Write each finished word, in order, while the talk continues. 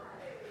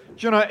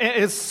You know, it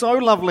is so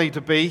lovely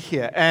to be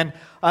here. And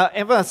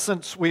ever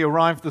since we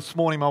arrived this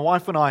morning, my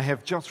wife and I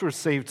have just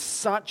received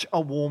such a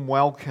warm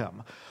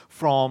welcome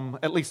from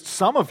at least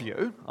some of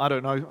you. I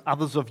don't know,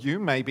 others of you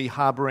may be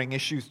harboring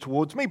issues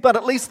towards me, but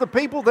at least the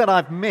people that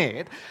I've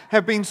met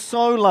have been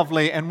so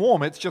lovely and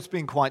warm. It's just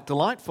been quite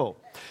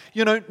delightful.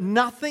 You know,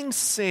 nothing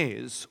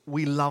says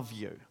we love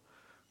you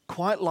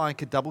quite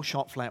like a double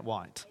shot flat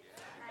white.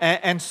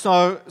 And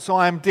so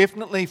I'm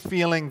definitely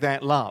feeling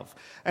that love.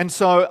 And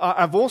so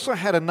I've also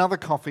had another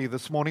coffee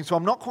this morning, so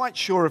I'm not quite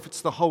sure if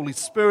it's the Holy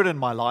Spirit in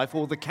my life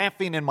or the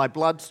caffeine in my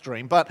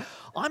bloodstream, but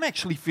I'm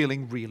actually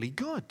feeling really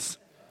good.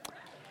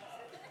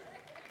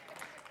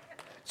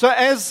 So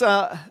as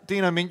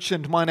Dino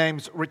mentioned, my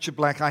name's Richard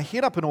Black. I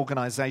head up an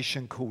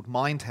organisation called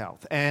Mind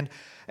Health. And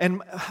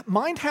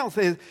Mind Health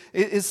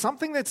is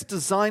something that's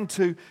designed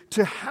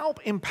to help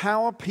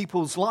empower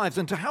people's lives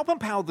and to help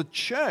empower the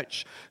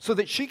church so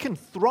that she can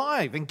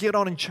thrive and get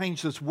on and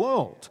change this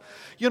world.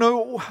 You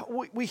know,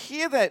 we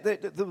hear that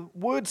the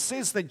word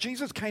says that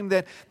Jesus came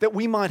that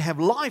we might have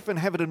life and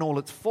have it in all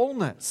its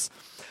fullness.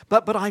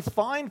 But I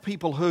find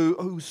people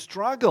who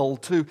struggle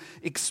to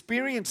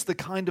experience the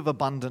kind of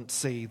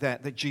abundancy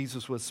that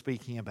Jesus was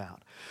speaking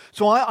about.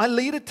 So I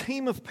lead a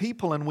team of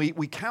people, and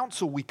we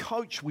counsel, we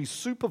coach, we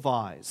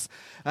supervise.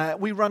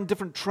 We run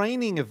different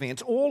training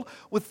events, all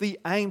with the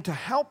aim to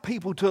help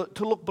people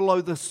to look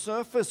below the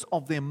surface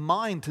of their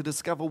mind to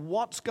discover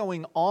what's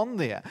going on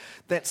there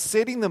that's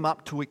setting them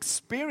up to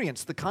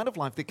experience the kind of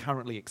life they're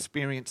currently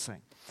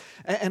experiencing,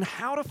 and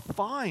how to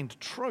find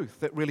truth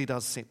that really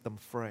does set them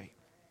free.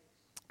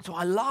 So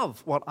I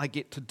love what I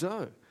get to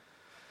do.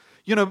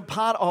 You know,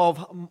 part of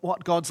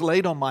what God's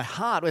laid on my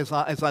heart as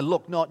I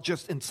look not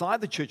just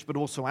inside the church but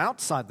also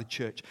outside the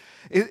church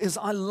is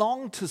I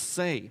long to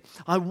see,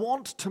 I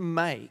want to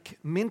make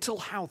mental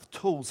health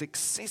tools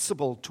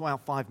accessible to our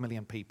 5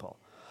 million people.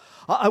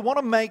 I want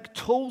to make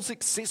tools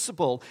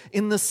accessible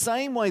in the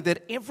same way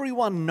that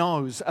everyone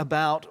knows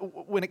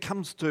about when it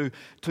comes to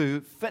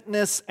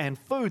fitness and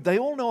food. They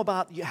all know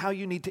about how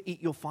you need to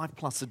eat your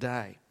 5+ a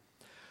day.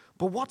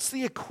 But what's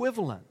the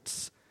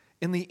equivalent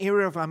in the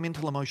area of our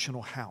mental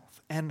emotional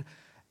health? And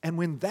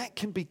when that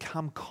can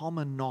become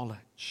common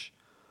knowledge,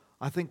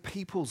 I think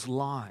people's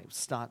lives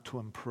start to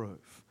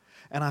improve.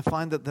 And I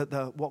find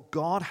that what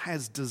God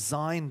has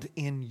designed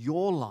in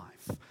your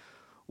life,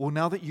 well,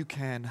 now that you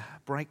can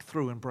break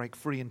through and break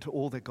free into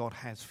all that God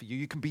has for you,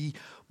 you can be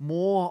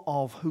more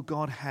of who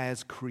God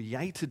has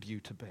created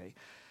you to be.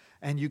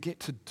 And you get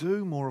to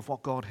do more of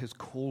what God has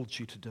called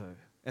you to do.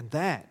 And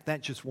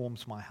that just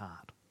warms my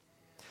heart.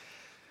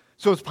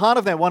 So as part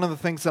of that, one of the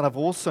things that I've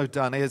also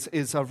done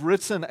is I've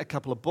written a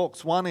couple of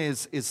books. One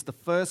is the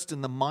first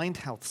in the Mind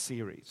Health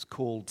series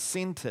called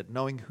Centered,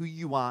 Knowing Who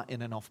You Are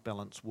in an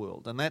Off-Balance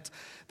World. And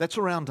that's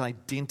around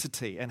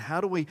identity and how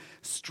do we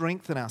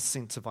strengthen our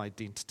sense of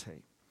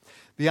identity.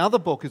 The other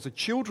book is a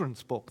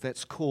children's book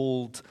that's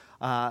called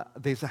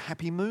There's a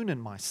Happy Moon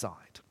in My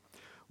Side,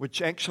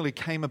 which actually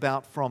came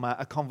about from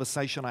a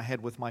conversation I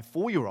had with my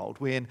 4-year-old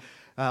when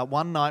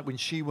one night when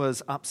she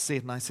was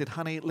upset and I said,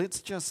 honey,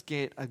 let's just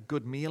get a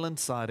good meal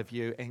inside of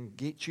you and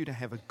get you to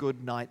have a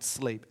good night's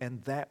sleep,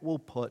 and that will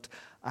put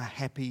a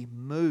happy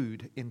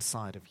mood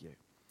inside of you.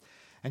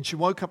 And she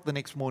woke up the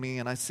next morning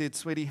and I said,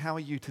 sweetie, how are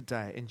you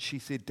today? And she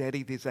said,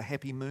 Daddy, there's a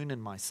happy moon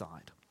in my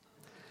side.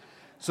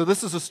 So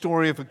this is a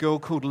story of a girl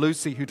called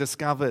Lucy who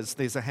discovers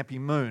there's a happy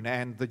moon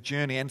and the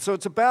journey. And so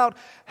it's about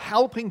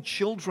helping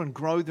children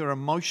grow their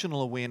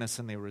emotional awareness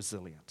and their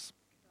resilience.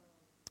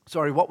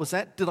 Sorry, what was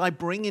that? Did I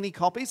bring any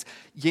copies?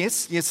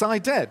 Yes, I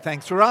did.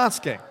 Thanks for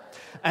asking.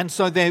 And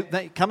so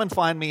they come and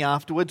find me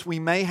afterwards. We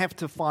may have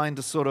to find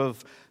a sort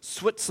of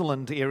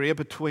Switzerland area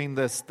between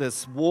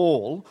this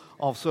wall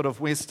of sort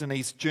of West and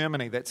East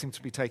Germany that seems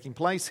to be taking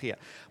place here.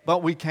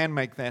 But we can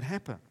make that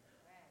happen.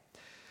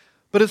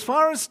 But as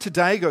far as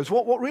today goes,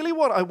 what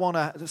I want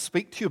to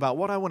speak to you about,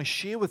 what I want to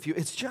share with you,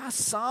 it's just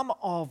some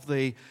of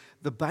the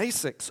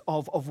basics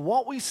of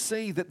what we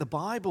see that the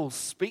Bible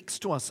speaks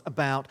to us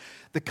about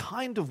the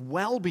kind of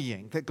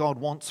well-being that God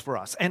wants for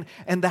us and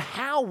the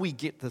how we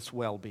get this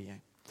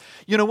well-being.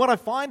 You know, what I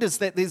find is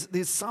that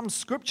there's some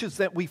scriptures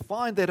that we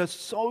find that are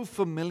so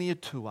familiar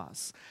to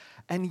us,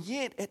 and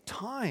yet at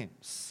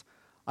times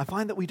I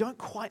find that we don't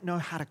quite know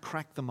how to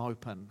crack them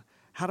open,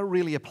 how to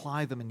really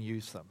apply them and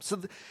use them.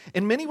 So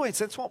in many ways,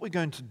 that's what we're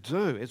going to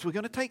do, is we're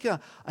going to take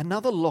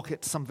another look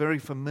at some very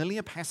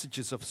familiar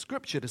passages of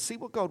Scripture to see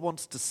what God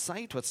wants to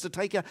say to us, to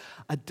take a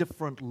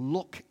different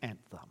look at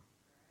them.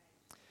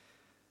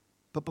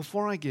 But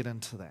before I get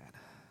into that,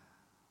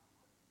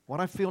 what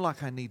I feel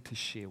like I need to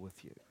share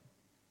with you,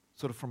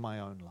 sort of from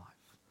my own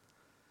life,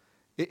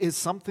 it is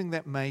something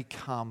that may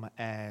come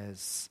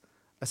as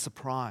a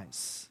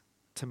surprise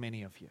to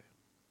many of you.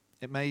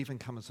 It may even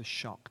come as a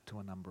shock to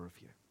a number of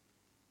you.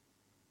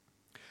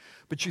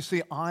 But you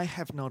see, I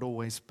have not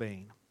always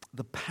been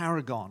the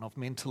paragon of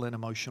mental and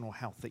emotional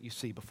health that you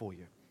see before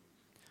you.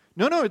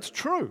 No, it's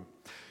true.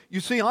 You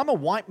see, I'm a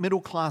white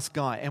middle-class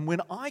guy, and when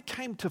I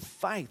came to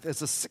faith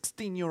as a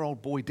 16-year-old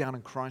boy down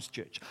in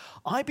Christchurch,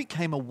 I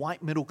became a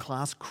white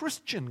middle-class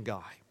Christian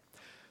guy.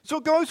 So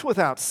it goes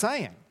without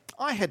saying,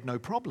 I had no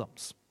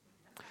problems.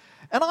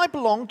 And I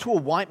belonged to a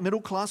white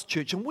middle-class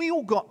church, and we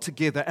all got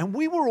together, and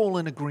we were all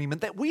in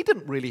agreement that we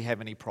didn't really have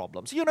any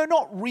problems. You know,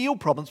 not real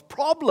problems.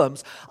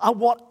 Problems are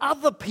what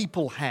other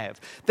people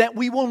have that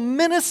we will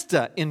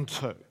minister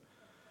into.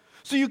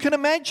 So you can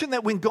imagine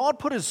that when God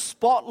put his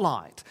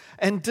spotlight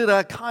and did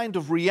a kind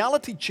of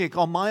reality check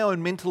on my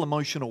own mental,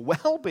 emotional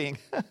well-being,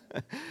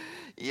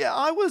 yeah,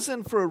 I was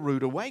in for a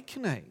rude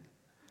awakening.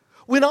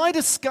 When I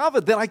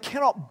discovered that I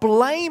cannot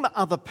blame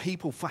other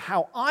people for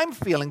how I'm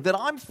feeling, that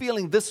I'm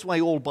feeling this way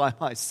all by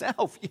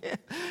myself,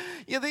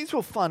 yeah, these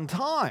were fun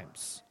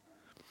times.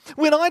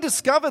 When I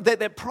discovered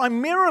that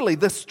primarily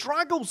the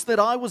struggles that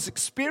I was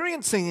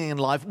experiencing in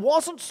life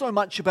wasn't so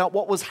much about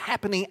what was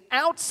happening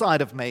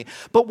outside of me,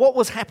 but what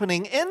was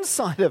happening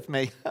inside of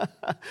me,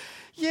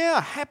 yeah,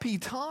 happy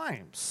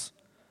times.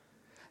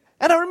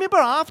 And I remember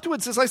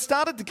afterwards, as I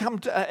started to come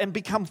to, and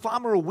become far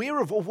more aware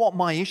of what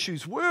my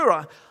issues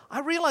were, I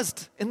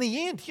realized in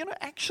the end,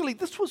 actually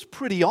this was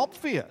pretty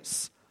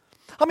obvious.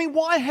 I mean,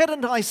 why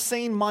hadn't I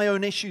seen my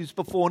own issues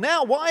before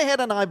now? Why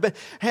hadn't I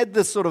had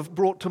this sort of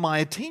brought to my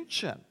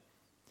attention?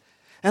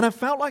 And I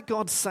felt like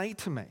God say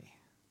to me,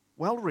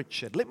 well,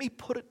 Richard, let me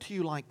put it to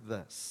you like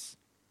this.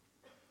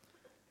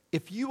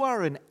 If you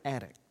are an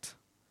addict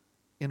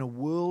in a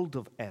world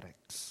of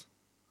addicts,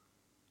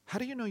 how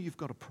do you know you've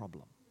got a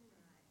problem?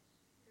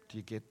 Do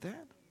you get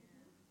that?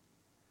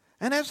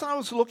 And as I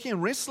was looking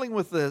and wrestling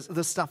with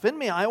the stuff in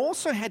me, I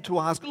also had to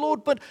ask,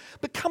 Lord, but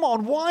come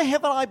on, why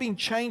haven't I been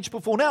changed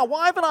before now?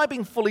 Why haven't I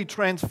been fully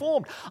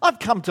transformed? I've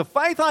come to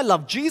faith, I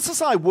love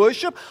Jesus, I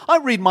worship, I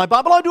read my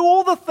Bible, I do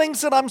all the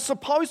things that I'm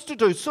supposed to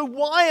do. So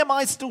why am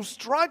I still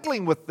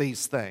struggling with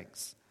these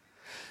things?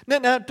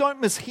 Now,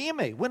 don't mishear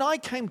me. When I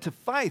came to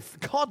faith,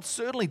 God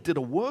certainly did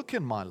a work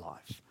in my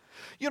life.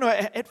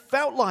 It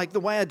felt like the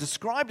way I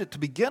described it to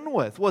begin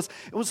with it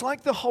was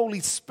like the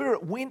Holy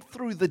Spirit went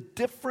through the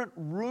different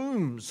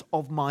rooms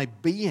of my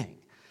being,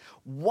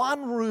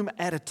 one room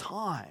at a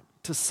time,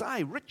 to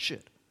say,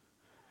 Richard,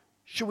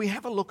 should we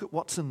have a look at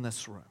what's in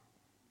this room?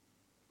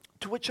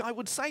 To which I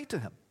would say to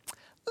him,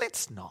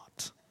 let's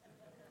not.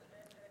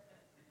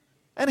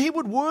 And he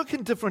would work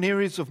in different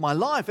areas of my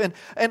life. And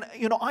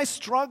I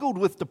struggled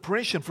with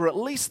depression for at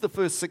least the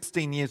first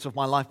 16 years of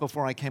my life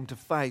before I came to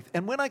faith.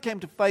 And when I came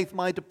to faith,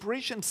 my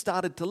depression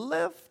started to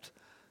lift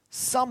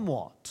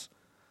somewhat.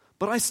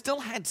 But I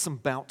still had some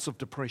bouts of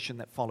depression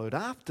that followed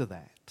after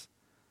that.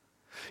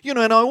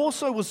 And I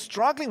also was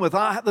struggling with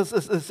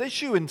this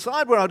issue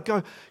inside where I'd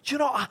go,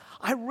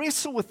 I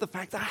wrestle with the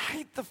fact that I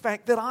hate the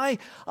fact that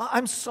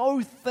I'm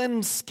so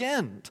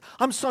thin-skinned.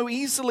 I'm so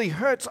easily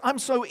hurt. I'm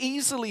so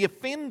easily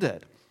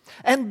offended.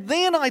 And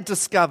then I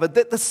discovered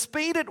that the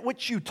speed at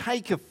which you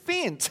take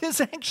offense is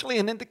actually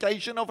an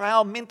indication of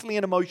how mentally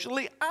and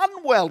emotionally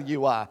unwell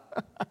you are.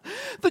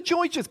 The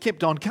joy just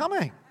kept on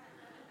coming.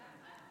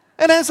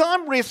 And as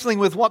I'm wrestling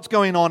with what's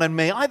going on in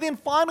me, I then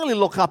finally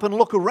look up and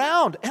look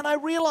around and I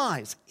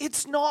realize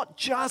it's not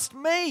just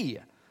me.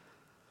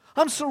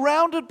 I'm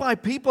surrounded by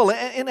people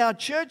in our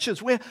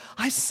churches where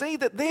I see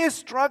that they're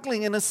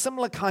struggling in a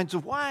similar kinds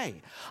of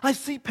way. I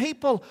see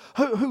people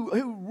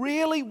who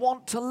really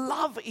want to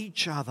love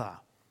each other.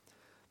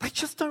 They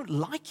just don't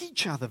like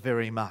each other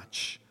very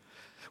much.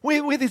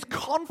 Where there's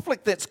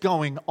conflict that's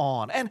going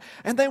on and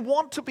they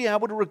want to be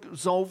able to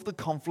resolve the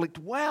conflict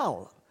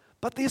well.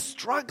 But they're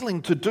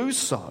struggling to do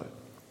so.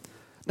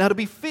 Now, to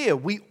be fair,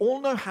 we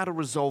all know how to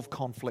resolve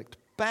conflict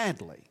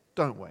badly,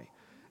 don't we?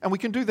 And we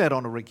can do that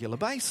on a regular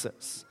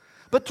basis.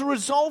 But to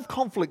resolve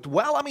conflict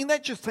well,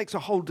 that just takes a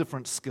whole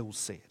different skill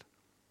set.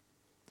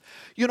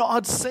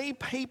 I'd see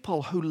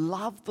people who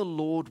love the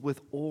Lord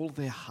with all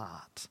their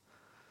heart,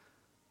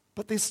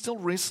 but they're still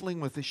wrestling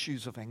with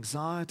issues of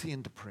anxiety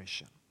and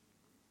depression.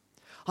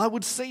 I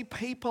would see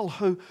people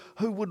who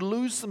would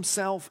lose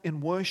themselves in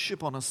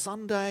worship on a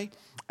Sunday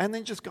and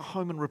then just go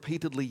home and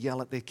repeatedly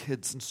yell at their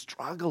kids and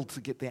struggle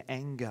to get their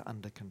anger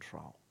under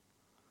control.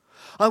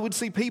 I would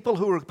see people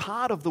who were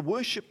part of the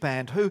worship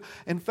band who,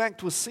 in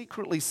fact, were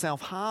secretly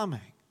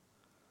self-harming.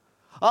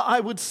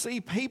 I would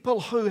see people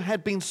who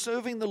had been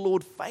serving the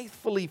Lord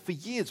faithfully for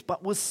years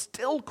but were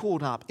still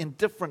caught up in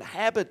different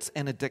habits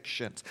and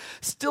addictions,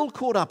 still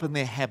caught up in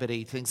their habit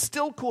eating,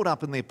 still caught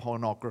up in their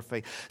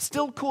pornography,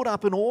 still caught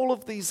up in all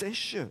of these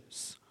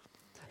issues.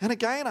 And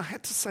again, I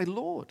had to say,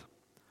 Lord,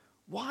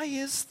 why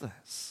is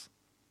this?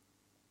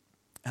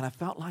 And I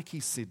felt like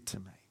he said to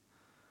me,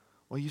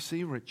 well, you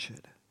see,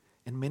 Richard,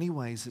 in many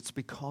ways it's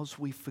because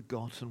we've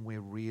forgotten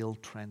where real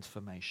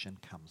transformation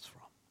comes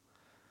from.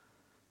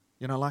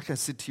 Like I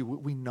said to you,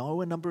 we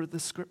know a number of the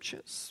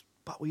scriptures,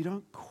 but we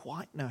don't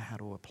quite know how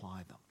to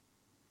apply them.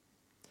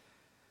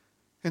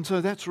 And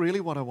so that's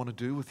really what I want to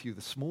do with you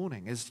this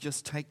morning, is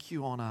just take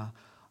you on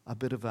a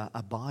bit of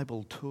a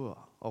Bible tour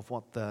of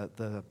what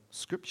the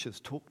scriptures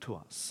talk to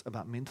us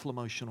about mental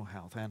emotional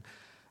health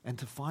and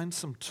to find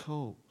some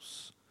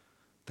tools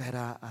that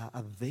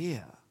are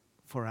there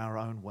for our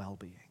own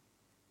well-being.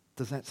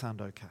 Does that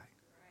sound okay?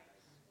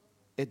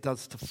 It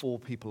does to 4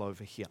 people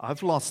over here.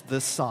 I've lost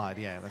this side.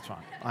 Yeah, that's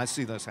right. I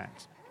see those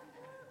hands.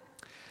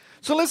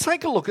 So let's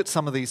take a look at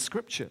some of these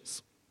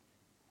scriptures.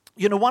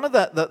 You know, one of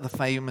the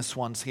famous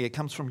ones here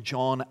comes from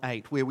John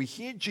 8, where we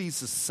hear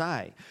Jesus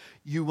say,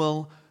 "You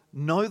will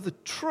know the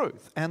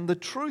truth, and the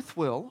truth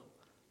will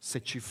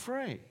set you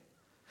free."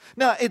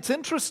 Now, it's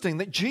interesting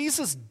that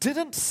Jesus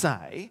didn't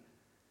say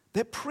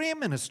that prayer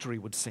ministry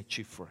would set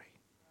you free.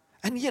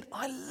 And yet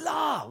I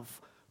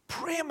love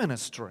prayer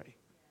ministry.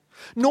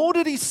 Nor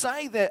did he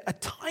say that a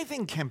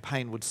tithing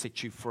campaign would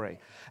set you free.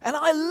 And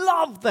I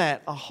love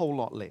that a whole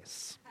lot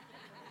less.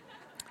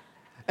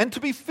 And to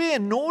be fair,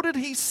 nor did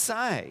he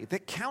say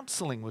that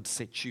counseling would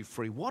set you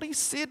free. What he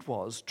said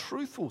was,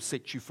 truth will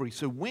set you free.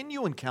 So when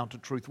you encounter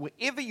truth,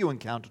 wherever you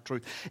encounter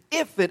truth,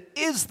 if it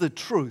is the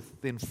truth,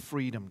 then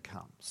freedom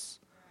comes.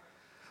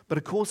 But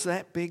of course,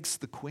 that begs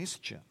the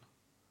question,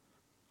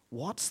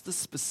 what's the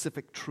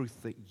specific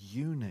truth that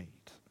you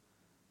need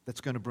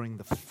that's going to bring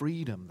the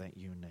freedom that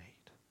you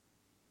need?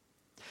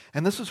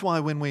 And this is why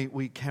when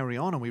we carry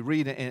on and we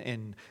read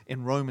in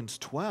Romans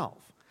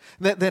 12,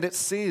 that it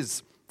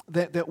says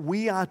that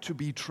we are to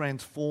be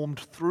transformed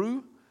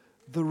through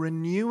the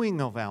renewing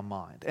of our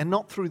mind and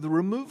not through the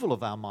removal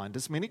of our mind,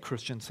 as many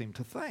Christians seem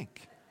to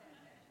think.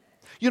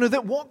 You know,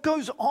 that what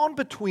goes on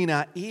between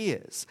our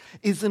ears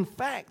is in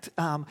fact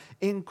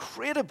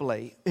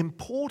incredibly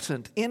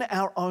important in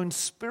our own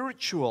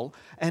spiritual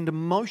and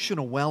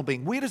emotional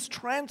well-being. Where does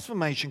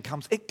transformation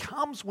come? It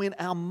comes when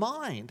our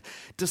mind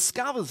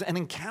discovers and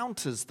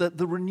encounters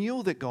the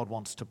renewal that God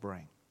wants to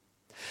bring.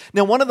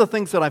 Now, one of the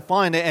things that I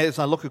find as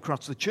I look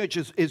across the church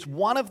is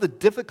one of the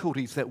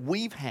difficulties that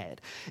we've had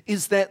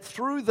is that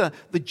through the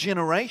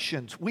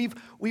generations, we've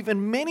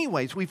in many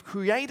ways, we've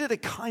created a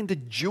kind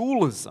of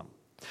dualism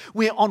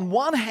where on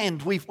one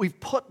hand, we've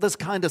put this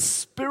kind of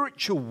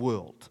spiritual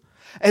world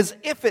as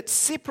if it's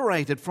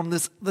separated from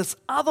this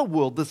other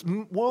world, this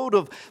world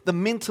of the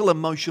mental,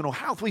 emotional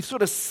health. We've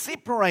sort of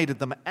separated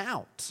them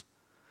out.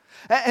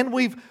 And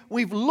we've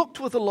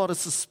looked with a lot of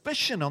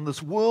suspicion on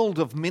this world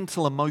of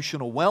mental,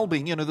 emotional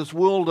well-being, you know, this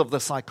world of the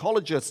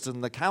psychologists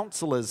and the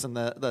counselors and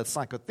the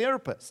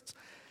psychotherapists.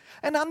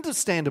 And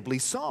understandably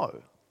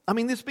so. I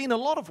mean, there's been a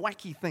lot of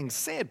wacky things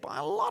said by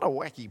a lot of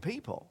wacky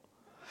people.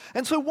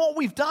 And so what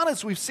we've done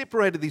is we've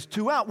separated these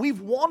two out.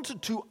 We've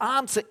wanted to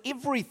answer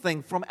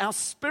everything from our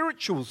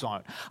spiritual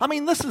zone. I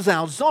mean, this is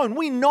our zone.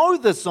 We know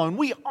this zone.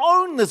 We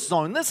own this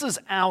zone. This is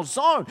our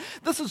zone.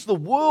 This is the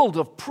world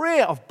of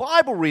prayer, of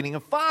Bible reading,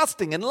 of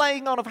fasting, and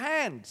laying on of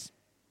hands,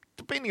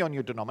 depending on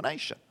your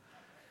denomination.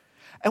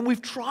 And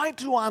we've tried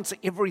to answer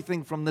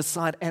everything from this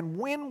side. And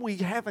when we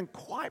haven't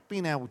quite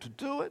been able to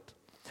do it,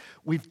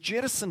 we've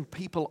jettisoned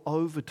people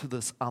over to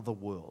this other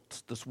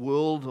world, this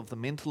world of the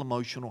mental,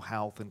 emotional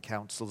health and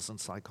counselors and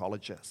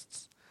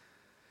psychologists.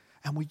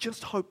 And we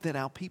just hope that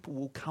our people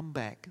will come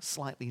back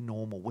slightly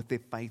normal with their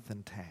faith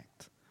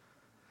intact.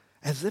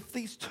 As if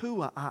these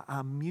two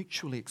are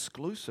mutually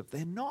exclusive.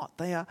 They're not.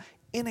 They are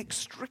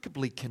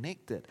inextricably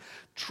connected.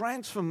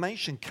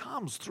 Transformation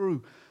comes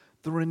through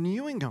the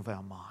renewing of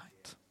our mind.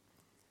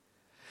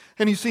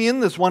 And you see in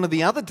this, one of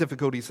the other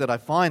difficulties that I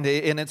find,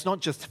 and it's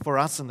not just for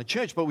us in the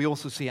church, but we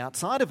also see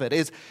outside of it,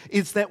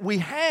 is that we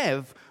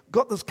have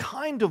got this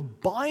kind of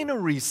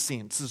binary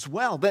sense as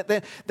well,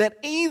 that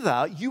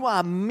either you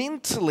are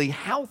mentally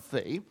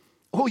healthy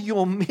or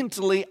you're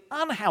mentally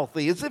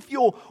unhealthy, as if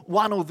you're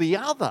one or the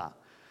other.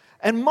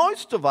 And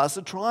most of us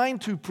are trying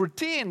to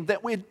pretend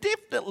that we're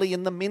definitely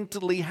in the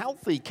mentally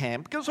healthy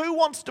camp, because who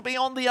wants to be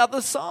on the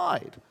other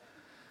side?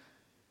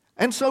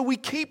 And so we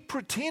keep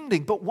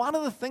pretending, but one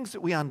of the things that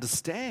we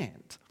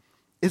understand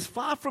is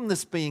far from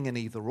this being an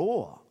either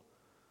or,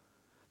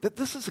 that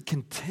this is a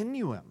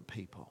continuum,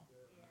 people.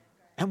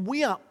 And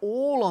we are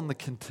all on the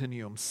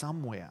continuum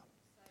somewhere.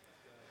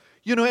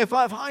 You know, if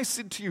I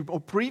said to you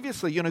or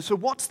previously, you know, so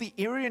what's the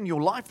area in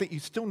your life that you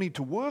still need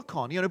to work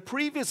on? You know,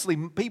 previously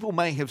people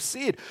may have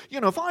said,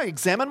 you know, if I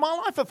examine my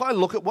life, if I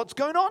look at what's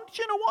going on,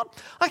 you know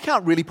what? I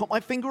can't really put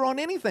my finger on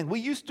anything. We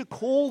used to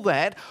call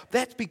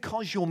that's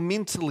because you're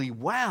mentally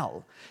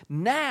well.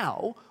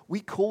 Now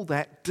we call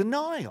that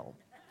denial.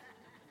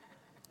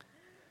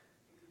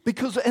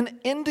 Because an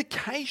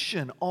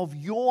indication of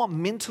your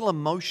mental,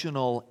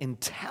 emotional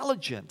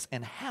intelligence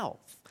and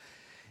health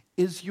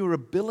is your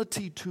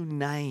ability to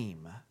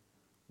name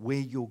where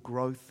your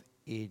growth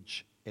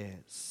edge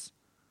is.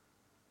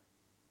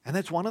 And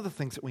that's one of the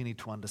things that we need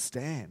to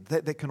understand,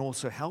 that can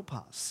also help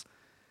us.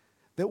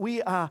 That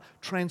we are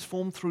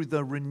transformed through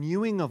the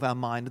renewing of our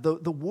mind.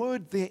 The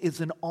word there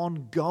is an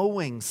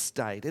ongoing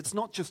state. It's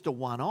not just a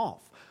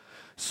one-off.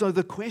 So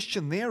the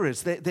question there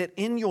is that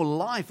in your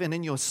life and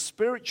in your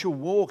spiritual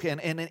walk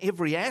and in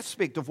every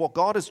aspect of what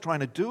God is trying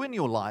to do in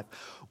your life,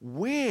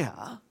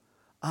 where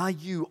are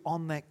you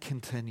on that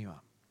continuum?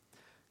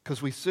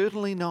 Because we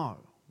certainly know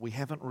we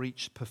haven't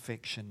reached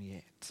perfection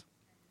yet.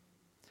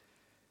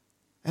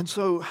 And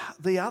so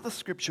the other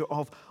scripture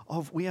of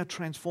we are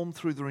transformed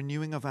through the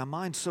renewing of our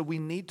minds. So we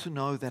need to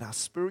know that our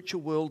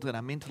spiritual world and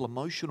our mental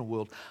emotional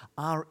world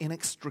are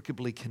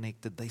inextricably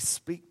connected. They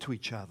speak to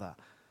each other.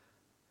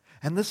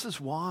 And this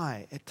is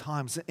why at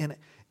times in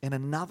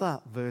another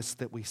verse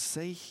that we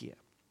see here,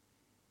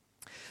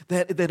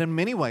 that in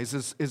many ways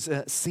is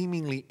a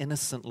seemingly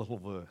innocent little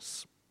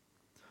verse.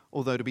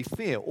 Although to be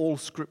fair, all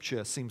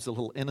scripture seems a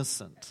little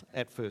innocent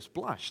at first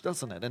blush,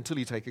 doesn't it? Until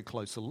you take a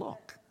closer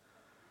look.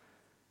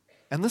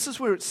 And this is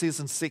where it says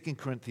in 2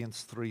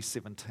 Corinthians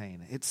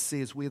 3:17, it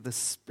says, where the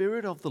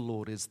Spirit of the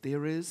Lord is,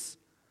 there is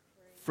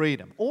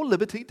freedom, or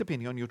liberty,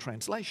 depending on your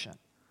translation.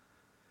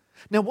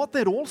 Now, what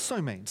that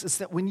also means is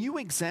that when you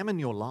examine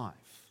your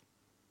life,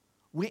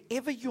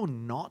 wherever you're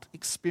not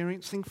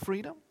experiencing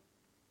freedom,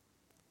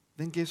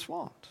 then guess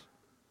what?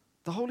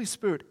 The Holy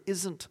Spirit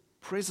isn't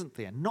present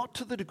there, not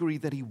to the degree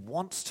that He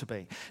wants to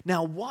be.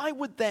 Now, why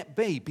would that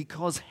be?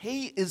 Because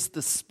He is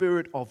the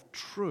Spirit of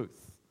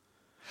truth.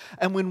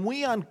 And when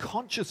we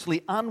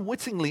unconsciously,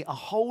 unwittingly are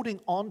holding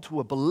on to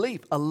a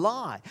belief, a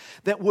lie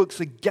that works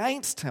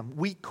against Him,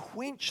 we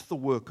quench the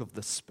work of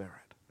the Spirit.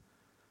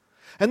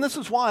 And this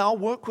is why I'll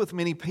work with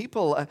many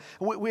people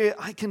where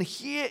I can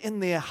hear in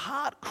their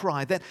heart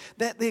cry that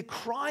they're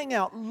crying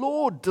out,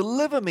 Lord,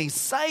 deliver me,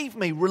 save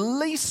me,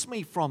 release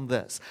me from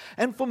this.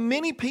 And for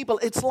many people,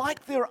 it's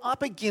like they're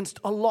up against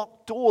a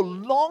locked door,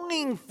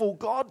 longing for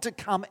God to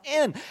come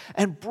in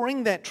and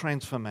bring that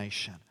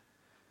transformation.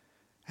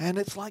 And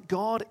it's like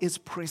God is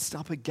pressed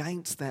up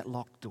against that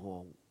locked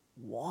door,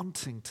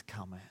 wanting to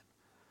come in.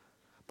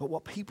 But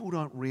what people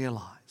don't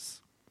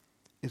realize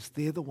is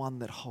they're the one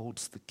that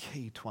holds the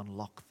key to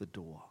unlock the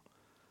door,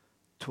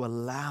 to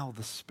allow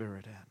the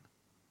Spirit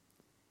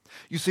in.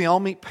 You see, I'll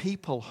meet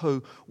people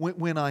who,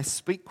 when I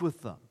speak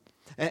with them,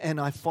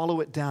 and I follow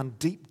it down,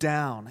 deep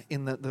down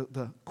in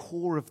the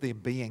core of their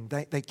being,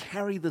 they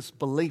carry this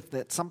belief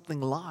that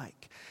something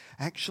like,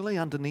 actually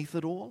underneath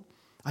it all,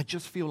 I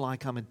just feel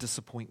like I'm a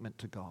disappointment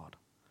to God.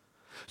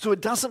 So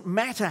it doesn't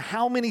matter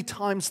how many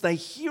times they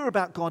hear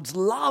about God's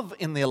love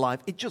in their life,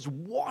 it just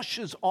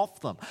washes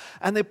off them.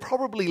 And they're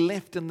probably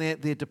left in their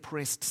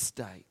depressed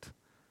state.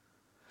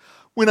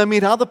 When I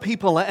meet other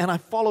people and I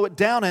follow it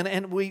down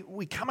and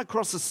we come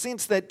across a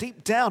sense that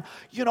deep down,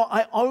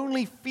 I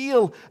only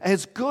feel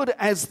as good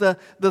as the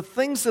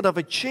things that I've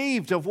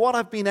achieved, of what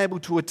I've been able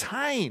to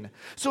attain.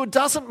 So it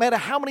doesn't matter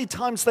how many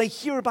times they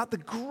hear about the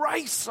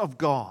grace of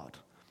God.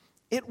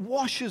 It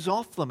washes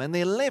off them and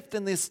they're left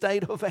in their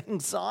state of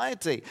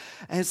anxiety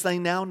as they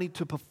now need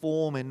to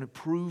perform and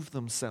prove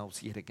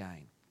themselves yet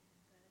again.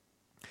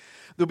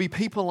 There'll be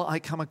people I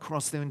come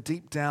across there and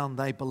deep down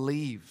they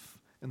believe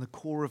in the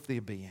core of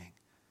their being.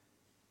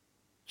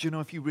 Do you know,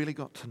 if you really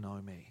got to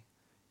know me,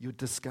 you'd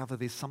discover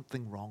there's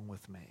something wrong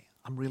with me.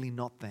 I'm really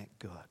not that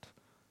good.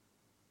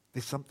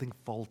 There's something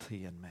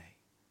faulty in me.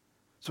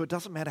 So it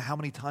doesn't matter how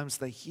many times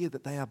they hear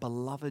that they are a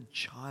beloved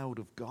child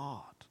of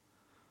God.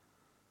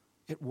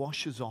 It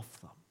washes off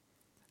them,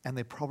 and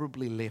they're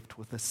probably left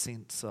with a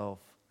sense of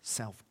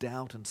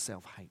self-doubt and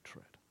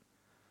self-hatred.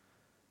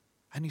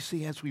 And you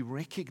see, as we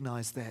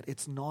recognize that,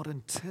 it's not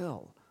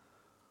until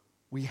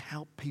we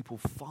help people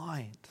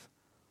find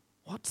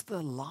what's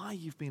the lie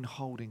you've been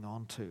holding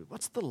on to,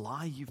 what's the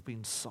lie you've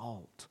been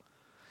sold,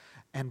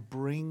 and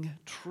bring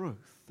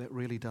truth that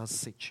really does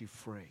set you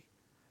free,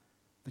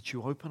 that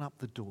you open up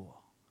the door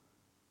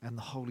and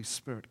the Holy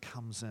Spirit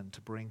comes in to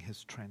bring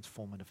His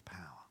transformative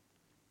power.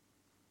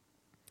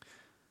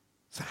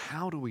 So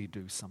how do we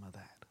do some of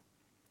that?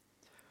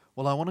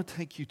 Well, I want to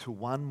take you to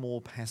one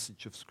more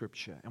passage of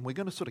Scripture, and we're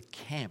going to sort of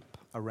camp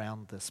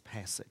around this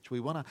passage. We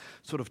want to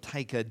sort of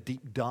take a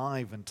deep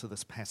dive into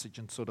this passage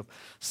and sort of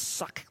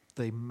suck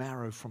the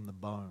marrow from the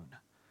bone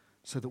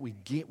so that we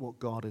get what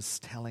God is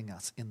telling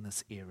us in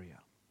this area.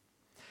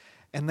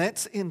 And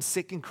that's in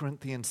 2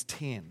 Corinthians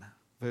 10,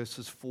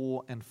 verses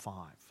 4 and 5.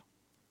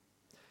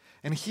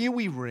 And here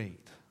we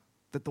read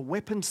that the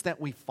weapons that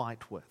we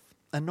fight with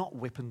are not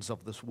weapons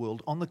of this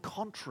world. On the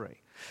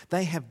contrary,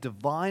 they have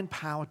divine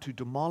power to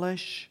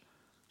demolish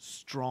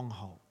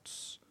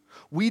strongholds.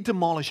 We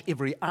demolish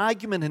every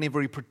argument and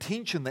every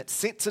pretension that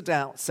sets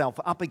itself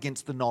up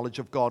against the knowledge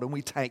of God, and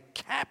we take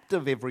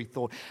captive every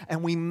thought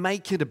and we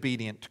make it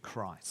obedient to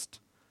Christ.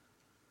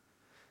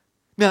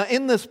 Now,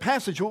 in this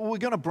passage, we're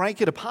going to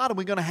break it apart and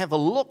we're going to have a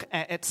look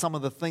at some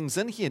of the things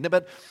in here.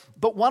 But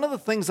one of the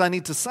things I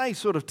need to say,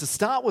 sort of to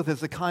start with,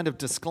 is a kind of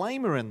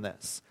disclaimer in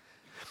this.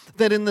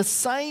 That in the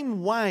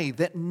same way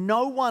that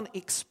no one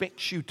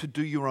expects you to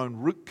do your own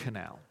root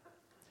canal,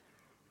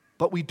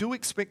 but we do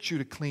expect you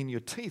to clean your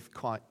teeth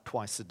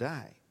twice a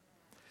day.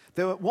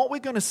 What we're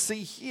going to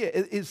see here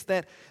is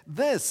that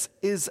this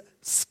is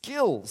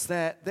skills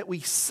that we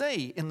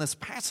see in this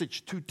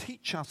passage to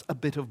teach us a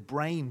bit of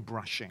brain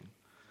brushing.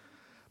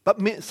 But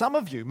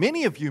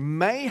many of you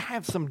may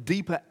have some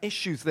deeper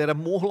issues that are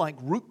more like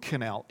root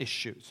canal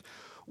issues,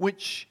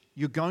 which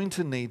you're going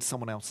to need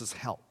someone else's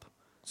help.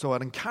 So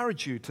I'd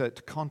encourage you to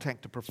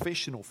contact a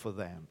professional for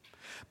them.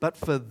 But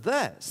for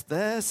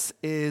this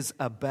is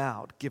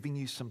about giving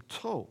you some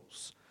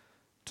tools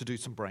to do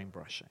some brain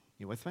brushing.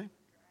 You with me?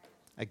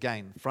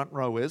 Again, front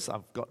row is,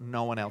 I've got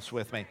no one else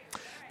with me.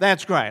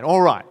 That's great.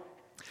 All right.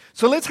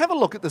 So let's have a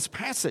look at this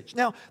passage.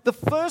 Now, the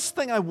first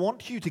thing I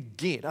want you to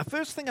get, the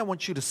first thing I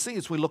want you to see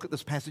as we look at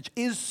this passage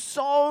is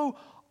so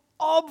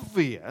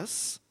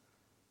obvious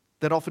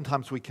that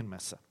oftentimes we can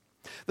miss it.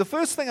 The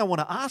first thing I want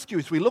to ask you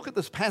as we look at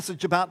this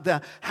passage about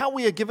how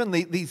we are given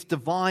these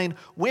divine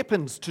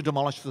weapons to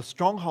demolish the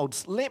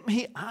strongholds, let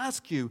me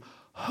ask you,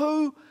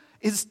 who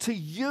is to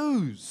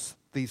use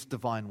these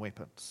divine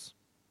weapons?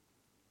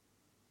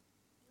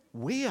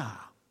 We are.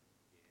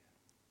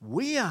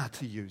 We are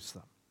to use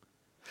them.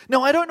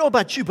 Now, I don't know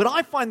about you, but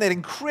I find that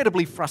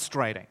incredibly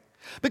frustrating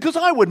because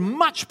I would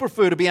much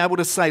prefer to be able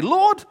to say,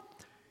 Lord,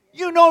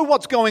 you know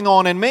what's going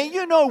on in me.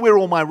 You know where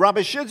all my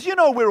rubbish is. You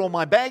know where all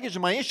my baggage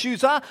and my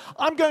issues are.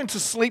 I'm going to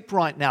sleep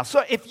right now.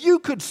 So if you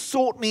could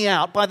sort me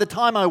out by the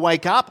time I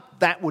wake up,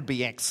 that would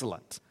be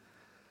excellent.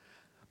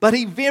 But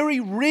he very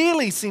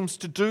rarely seems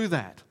to do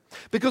that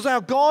because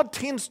our God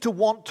tends to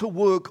want to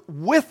work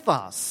with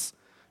us,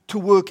 to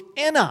work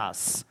in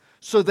us,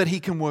 so that he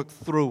can work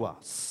through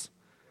us.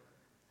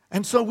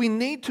 And so we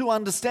need to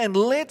understand,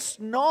 let's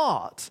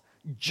not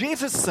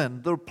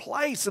jettison the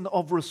place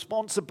of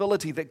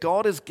responsibility that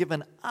God has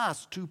given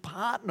us to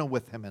partner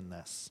with him in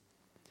this.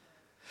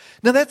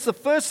 Now that's the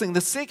first thing.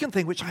 The second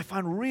thing, which I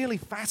find really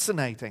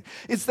fascinating,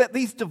 is that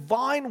these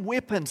divine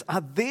weapons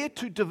are there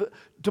to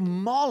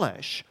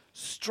demolish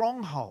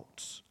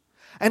strongholds.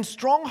 And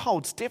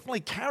strongholds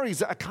definitely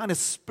carries a kind of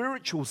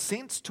spiritual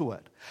sense to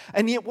it.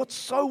 And yet what's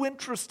so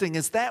interesting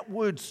is that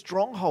word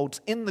strongholds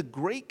in the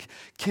Greek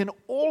can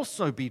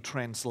also be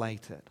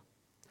translated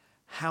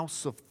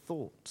house of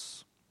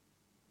thoughts.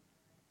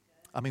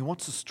 I mean,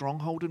 what's a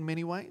stronghold in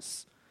many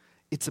ways?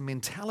 It's a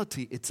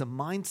mentality, it's a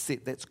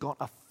mindset that's got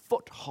a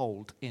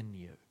foothold in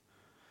you.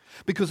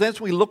 Because as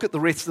we look at the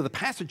rest of the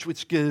passage,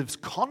 which gives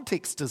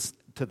context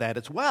to that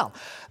as well,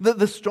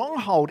 the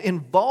stronghold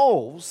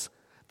involves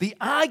the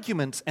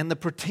arguments and the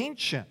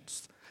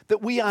pretensions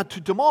that we are to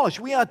demolish.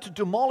 We are to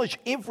demolish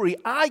every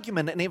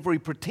argument and every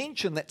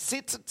pretension that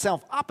sets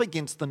itself up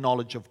against the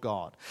knowledge of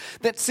God,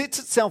 that sets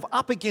itself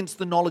up against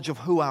the knowledge of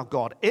who our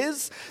God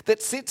is,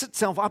 that sets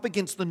itself up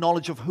against the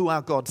knowledge of who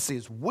our God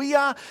says we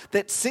are,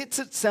 that sets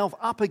itself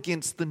up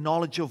against the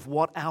knowledge of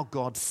what our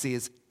God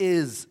says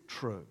is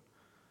true.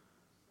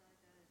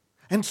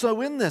 And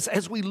so in this,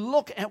 as we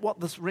look at what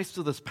this rest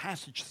of this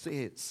passage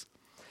says,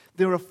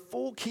 there are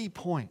 4 key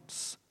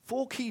points,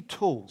 4 key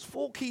tools,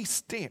 4 key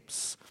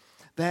steps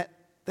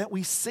that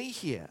we see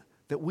here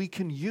that we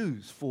can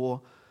use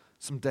for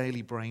some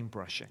daily brain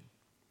brushing.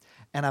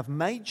 And I've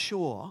made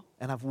sure,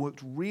 and I've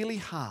worked really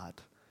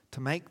hard to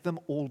make them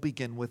all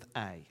begin with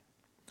A.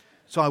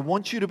 So I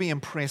want you to be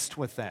impressed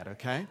with that,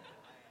 okay?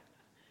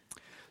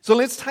 So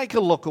let's take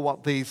a look at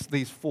what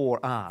these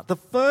 4 are. The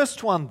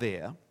first one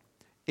there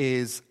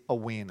is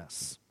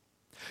awareness.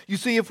 You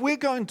see, if we're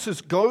going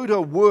to go to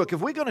work,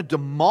 if we're going to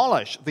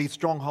demolish these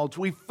strongholds,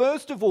 we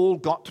first of all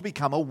got to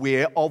become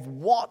aware of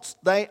what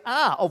they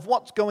are, of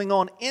what's going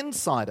on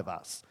inside of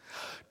us.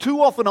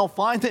 Too often I'll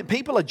find that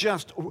people are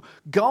just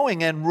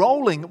going and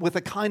rolling with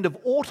a kind of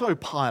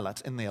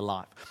autopilot in their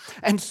life.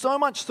 And so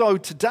much so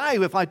today,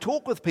 if I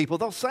talk with people,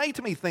 they'll say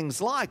to me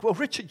things like, well,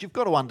 Richard, you've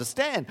got to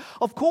understand,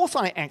 of course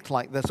I act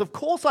like this, of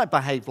course I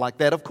behave like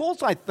that, of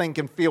course I think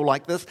and feel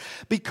like this,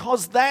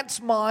 because that's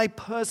my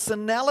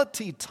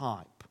personality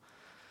type.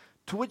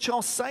 To which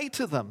I'll say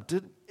to them,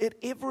 did it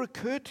ever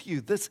occur to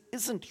you this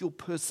isn't your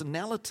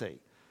personality?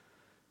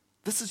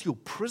 This is your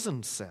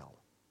prison cell.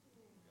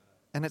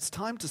 And it's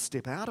time to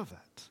step out of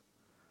it.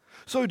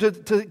 So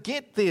to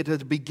get there,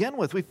 to begin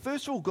with, we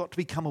first of all got to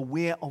become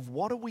aware of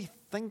what are we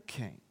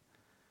thinking.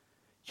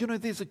 You know,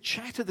 there's a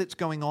chatter that's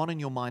going on in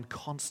your mind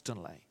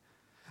constantly.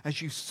 As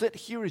you sit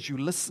here, as you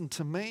listen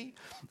to me,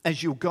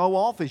 as you go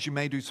off, as you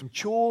may do some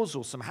chores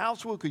or some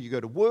housework, or you go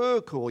to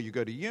work, or you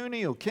go to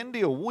uni or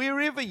kindy, or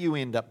wherever you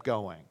end up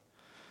going.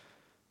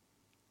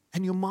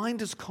 And your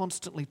mind is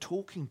constantly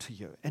talking to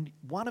you. And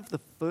one of the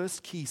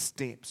first key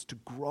steps to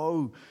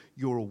grow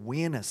your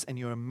awareness and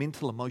your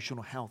mental,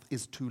 emotional health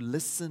is to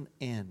listen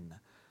in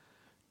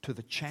to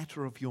the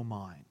chatter of your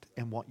mind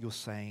and what you're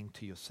saying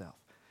to yourself.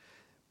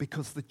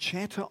 Because the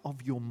chatter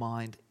of your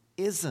mind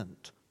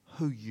isn't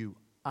who you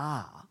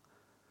are,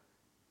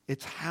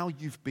 it's how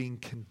you've been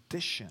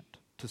conditioned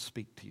to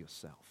speak to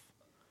yourself.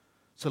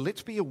 So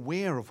let's be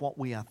aware of what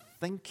we are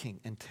thinking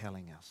and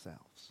telling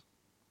ourselves.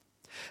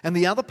 And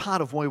the other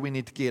part of why we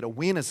need to get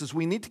awareness is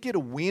we need to get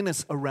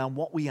awareness around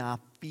what we are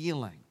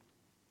feeling.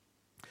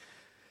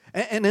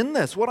 And in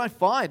this, what I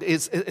find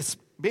is,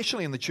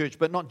 especially in the church,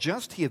 but not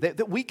just here,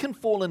 that we can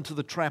fall into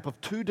the trap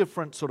of 2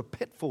 different sort of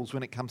pitfalls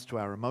when it comes to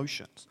our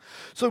emotions.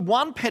 So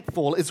one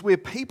pitfall is where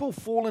people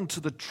fall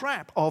into the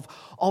trap of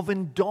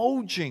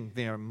indulging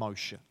their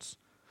emotions.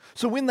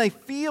 So when they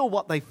feel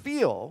what they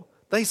feel,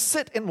 they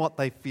sit in what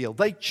they feel.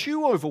 They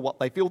chew over what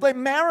they feel. They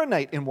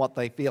marinate in what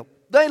they feel.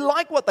 They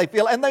like what they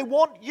feel, and they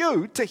want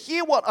you to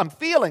hear what I'm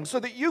feeling so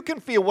that you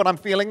can feel what I'm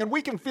feeling, and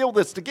we can feel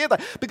this together.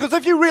 Because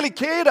if you really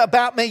cared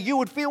about me, you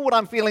would feel what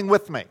I'm feeling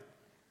with me.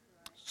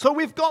 So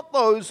we've got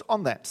those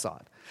on that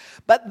side.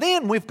 But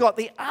then we've got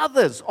the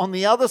others on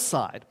the other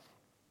side,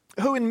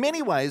 who in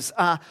many ways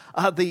are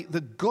the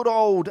good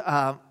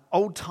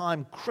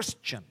old-time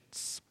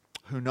Christians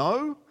who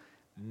know,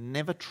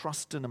 never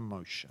trust an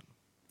emotion.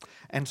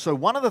 And so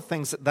one of the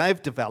things that they've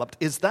developed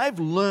is they've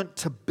learnt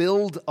to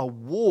build a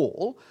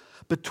wall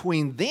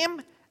between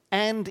them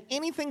and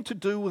anything to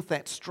do with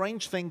that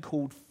strange thing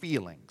called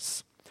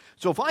feelings.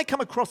 So if I come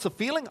across a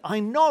feeling,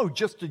 I know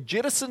just to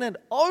jettison it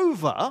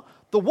over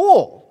the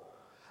wall.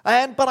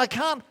 But I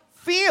can't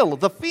feel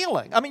the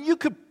feeling. I mean, you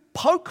could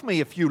poke me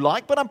if you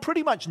like, but I'm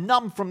pretty much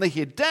numb from the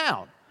head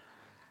down.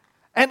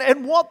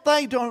 And what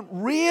they don't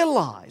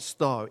realize,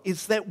 though,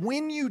 is that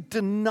when you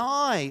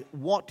deny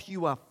what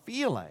you are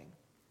feeling,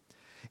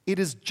 it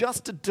is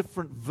just a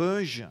different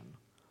version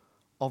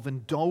of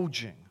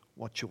indulging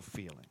what you're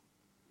feeling.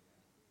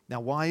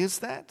 Now, why is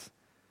that?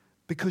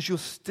 Because you're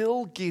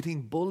still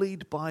getting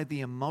bullied by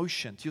the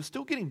emotions. You're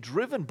still getting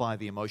driven by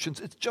the emotions.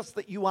 It's just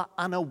that you are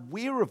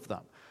unaware of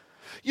them.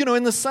 You know,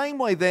 in the same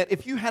way that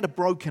if you had a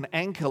broken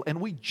ankle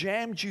and we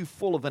jammed you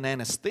full of an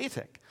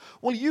anesthetic,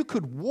 well, you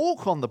could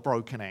walk on the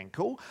broken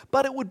ankle,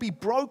 but it would be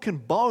broken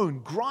bone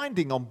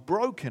grinding on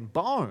broken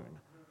bone.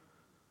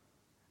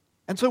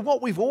 And so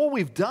what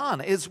we've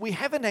done is we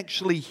haven't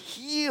actually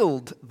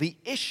healed the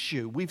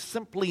issue. We've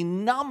simply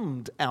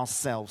numbed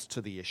ourselves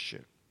to the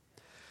issue.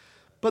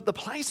 But the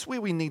place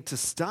where we need to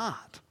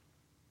start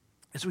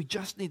is we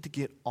just need to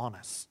get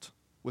honest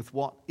with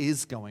what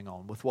is going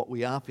on, with what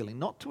we are feeling,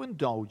 not to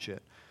indulge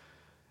it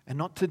and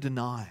not to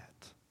deny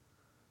it.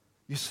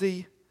 You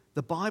see,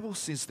 the Bible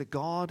says that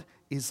God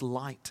is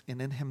light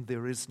and in him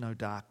there is no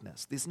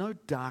darkness. There's no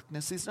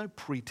darkness, there's no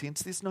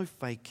pretense, there's no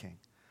faking.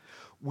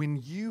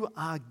 When you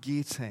are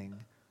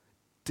getting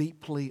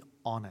deeply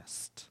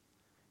honest,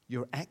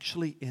 you're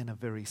actually in a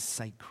very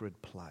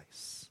sacred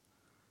place.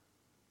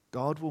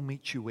 God will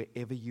meet you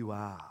wherever you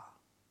are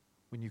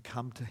when you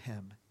come to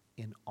him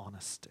in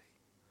honesty.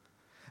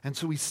 And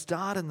so we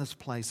start in this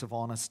place of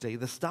honesty,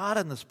 start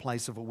in this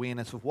place of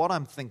awareness of what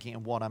I'm thinking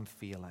and what I'm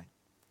feeling.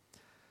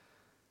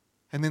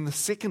 And then the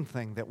second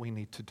thing that we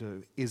need to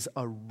do is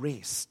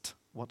arrest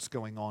what's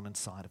going on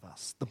inside of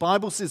us. The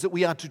Bible says that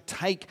we are to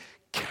take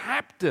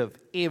captive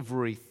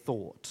every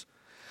thought.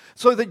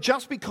 So that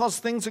just because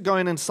things are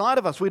going inside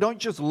of us, we don't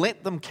just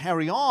let them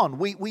carry on.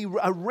 We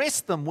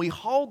arrest them, we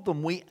hold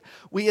them,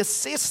 we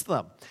assess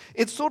them.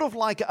 It's sort of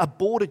like a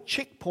border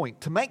checkpoint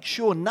to make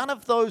sure none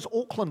of those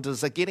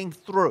Aucklanders are getting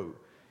through.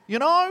 You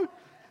know?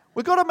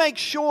 We've got to make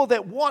sure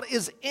that what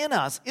is in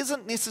us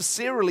isn't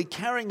necessarily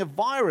carrying a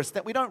virus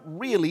that we don't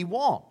really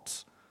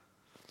want.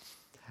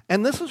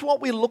 And this is what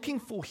we're looking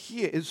for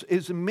here,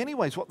 is in many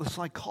ways what the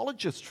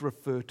psychologists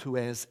refer to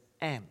as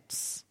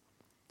ants.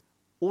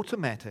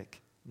 Automatic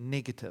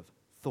negative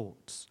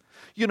thoughts.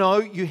 You know,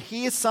 you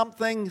hear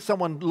something,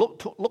 someone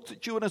looks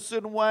at you in a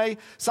certain way,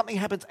 something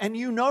happens, and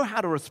you know how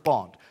to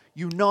respond.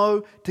 You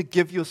know to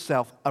give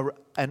yourself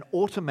an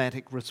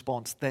automatic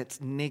response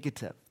that's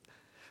negative.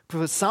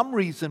 For some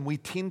reason, we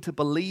tend to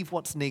believe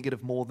what's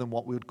negative more than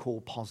what we would call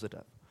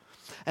positive.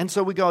 And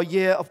so we go,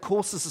 yeah, of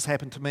course this has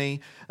happened to me.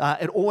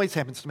 It always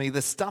happens to me.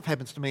 This stuff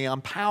happens to me.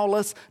 I'm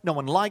powerless. No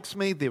one likes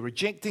me. They're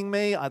rejecting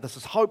me. This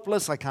is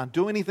hopeless. I can't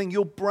do anything.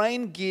 Your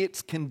brain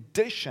gets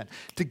conditioned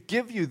to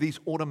give you these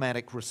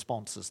automatic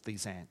responses,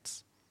 these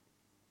ants.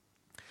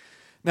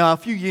 Now, a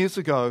few years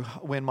ago,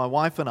 when my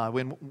wife and I,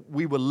 when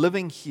we were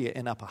living here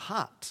in Upper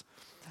Hutt,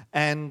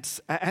 and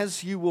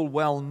as you will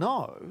well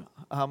know,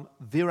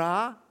 there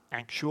are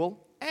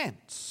actual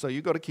ants. So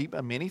you've got to keep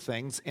many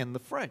things in the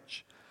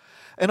fridge.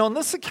 And on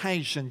this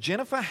occasion,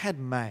 Jennifer had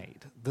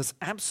made this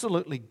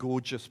absolutely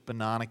gorgeous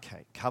banana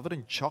cake covered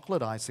in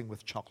chocolate icing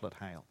with chocolate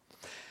hail.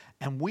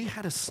 And we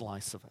had a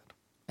slice of it,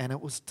 and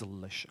it was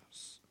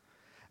delicious.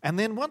 And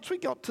then once we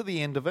got to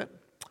the end of it,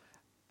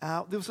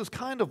 there was this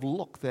kind of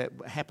look that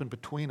happened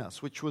between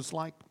us, which was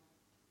like, do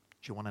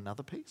you want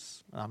another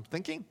piece? And I'm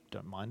thinking,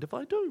 don't mind if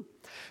I do.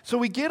 So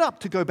we get up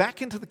to go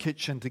back into the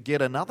kitchen to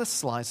get another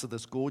slice of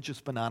this gorgeous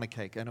banana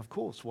cake. And of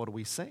course, what do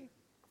we see?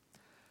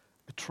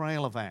 A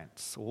trail of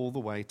ants all the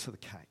way to the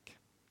cake.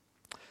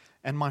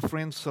 And my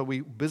friends, so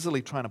we're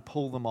busily trying to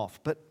pull them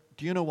off. But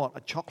do you know what?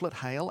 A chocolate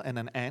hail and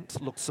an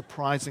ant look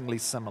surprisingly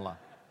similar.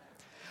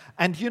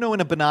 And you know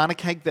in a banana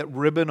cake, that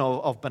ribbon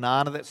of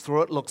banana that's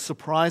through it looks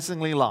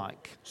surprisingly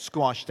like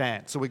squashed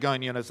ants. So we're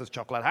going, is this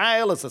chocolate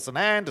hail? Is this an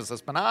ant? Is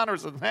this banana?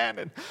 Is this an ant?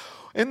 And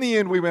in the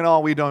end, we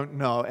went, we don't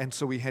know. And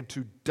so we had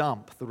to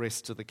dump the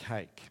rest of the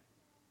cake.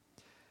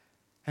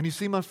 And you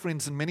see, my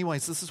friends, in many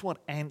ways, this is what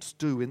ants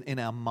do in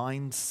our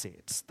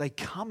mindsets. They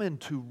come in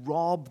to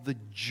rob the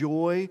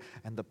joy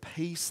and the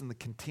peace and the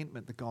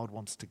contentment that God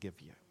wants to give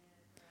you.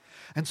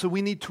 And so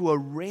we need to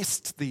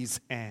arrest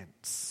these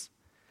ants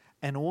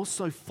and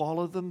also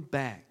follow them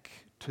back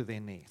to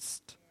their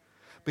nest.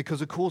 Because,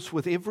 of course,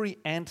 with every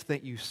ant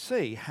that you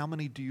see, how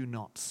many do you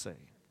not see?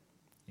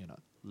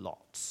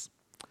 Lots.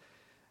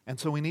 And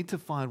so we need to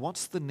find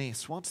what's the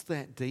nest, what's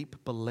that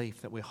deep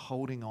belief that we're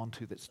holding on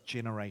to that's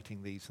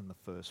generating these in the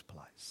first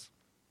place.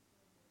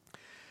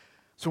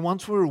 So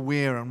once we're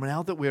aware, and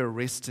now that we're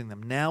arresting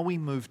them, now we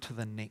move to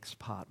the next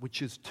part,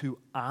 which is to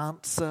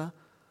answer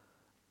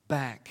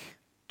back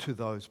to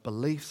those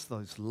beliefs,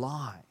 those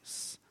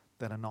lies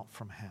that are not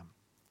from Him.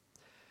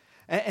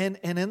 And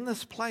in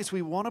this place,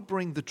 we want to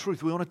bring the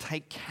truth. We want to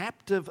take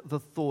captive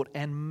the thought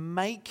and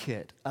make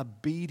it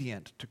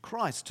obedient to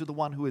Christ, to the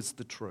one who is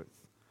the truth.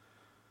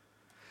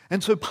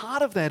 And so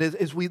part of that is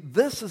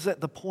this is at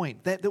the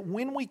point that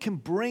when we can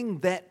bring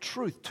that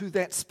truth to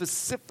that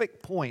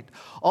specific point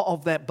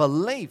of that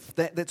belief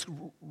that's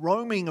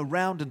roaming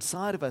around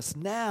inside of us,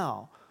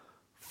 now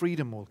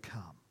freedom will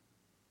come.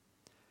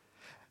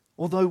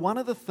 Although one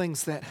of the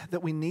things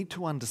that we need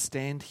to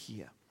understand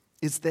here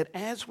is that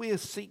as we are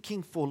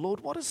seeking for, Lord,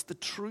 what is the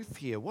truth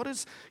here? What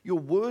does your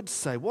word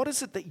say? What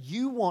is it that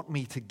you want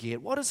me to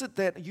get? What is it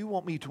that you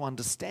want me to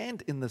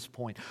understand in this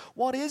point?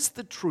 What is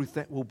the truth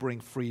that will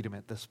bring freedom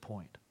at this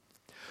point?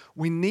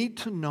 We need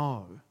to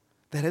know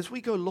that as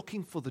we go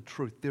looking for the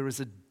truth, there is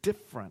a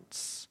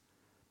difference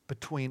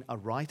between a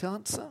right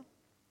answer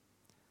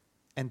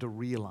and a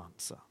real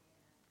answer.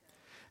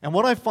 And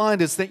what I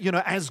find is that,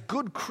 as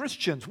good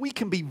Christians, we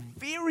can be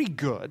very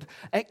good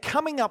at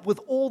coming up with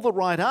all the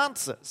right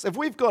answers. If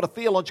we've got a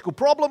theological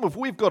problem, if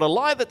we've got a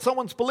lie that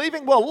someone's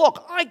believing, well,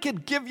 look, I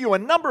could give you a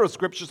number of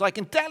scriptures. I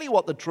can tell you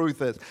what the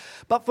truth is.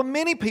 But for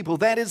many people,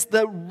 that is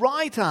the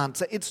right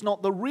answer. It's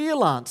not the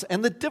real answer.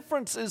 And the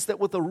difference is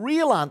that with the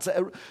real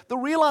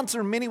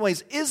answer in many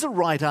ways is a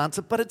right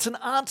answer, but it's an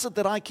answer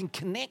that I can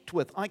connect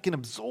with, I can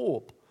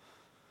absorb.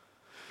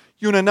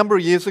 A number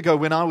of years ago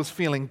when I was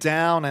feeling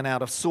down and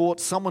out of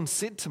sorts, someone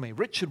said to me,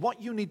 Richard,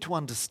 what you need to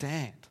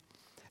understand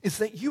is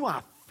that you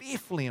are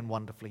fearfully and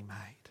wonderfully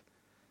made.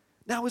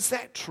 Now, is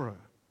that true?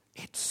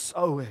 It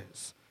so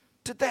is.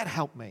 Did that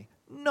help me?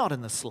 Not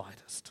in the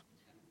slightest.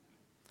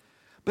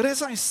 But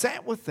as I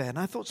sat with that, and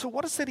I thought, so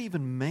what does that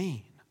even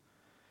mean?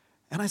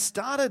 And I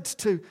started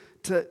to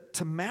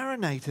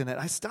marinate in it.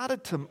 I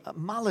started to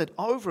mull it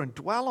over and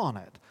dwell on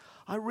it.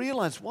 I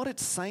realized what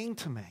it's saying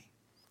to me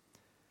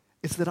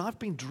is that I've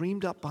been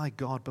dreamed up by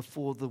God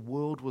before the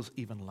world was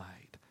even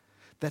laid.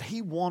 That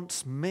He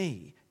wants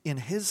me in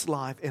His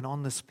life and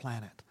on this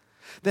planet.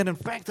 That in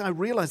fact I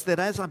realized that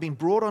as I've been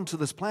brought onto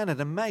this planet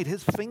and made,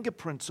 His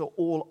fingerprints are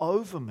all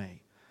over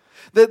me.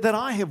 That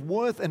I have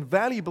worth and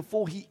value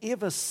before I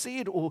ever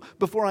said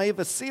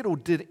or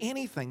did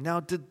anything.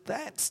 Now, did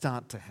that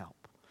start to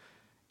help?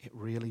 It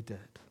really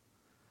did.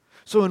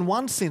 So in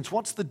one sense,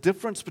 what's the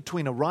difference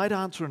between a right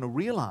answer and a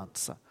real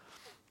answer?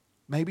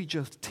 Maybe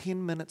just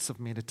 10 minutes of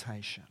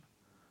meditation.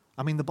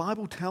 I mean, the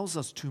Bible tells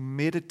us to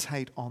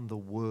meditate on the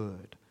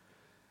Word.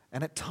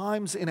 And at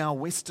times in our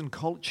Western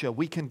culture,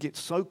 we can get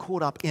so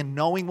caught up in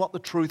knowing what the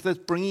truth is,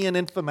 bringing in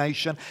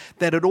information,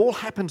 that it all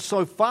happens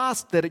so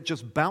fast that it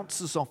just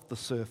bounces off the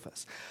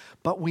surface.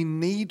 But we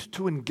need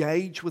to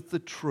engage with the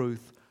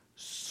truth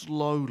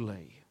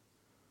slowly.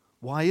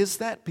 Why is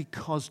that?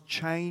 Because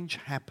change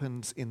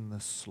happens in the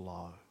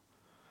slow.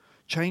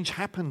 Change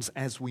happens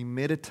as we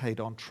meditate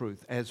on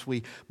truth, as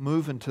we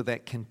move into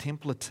that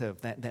contemplative,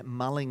 that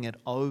mulling it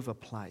over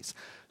place,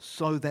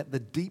 so that the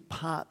deep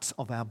parts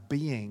of our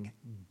being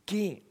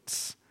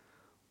gets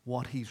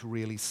what He's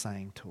really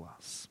saying to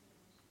us.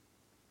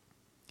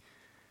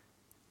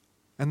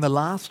 And the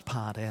last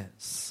part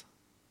is,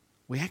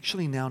 we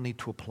actually now need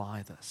to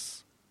apply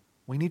this.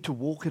 We need to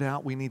walk it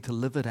out, we need to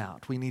live it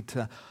out, we need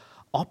to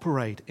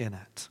operate in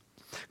it.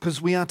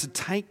 Because we are to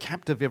take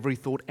captive every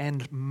thought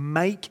and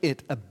make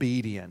it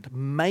obedient,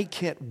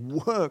 make it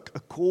work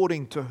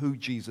according to who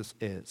Jesus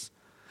is.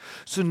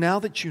 So now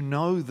that you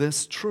know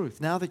this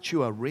truth, now that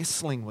you are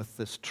wrestling with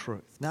this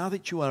truth, now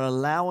that you are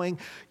allowing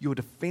your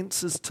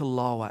defenses to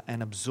lower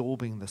and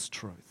absorbing this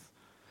truth,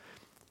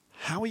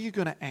 how are you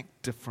going to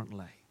act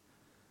differently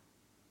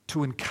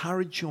to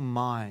encourage your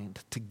mind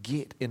to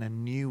get in a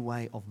new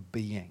way of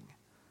being?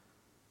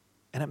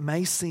 And it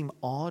may seem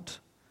odd,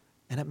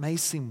 and it may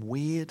seem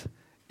weird,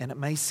 and it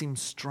may seem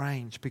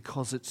strange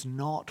because it's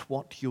not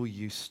what you're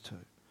used to.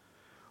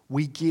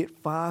 We get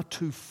far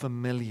too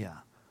familiar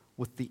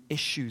with the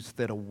issues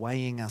that are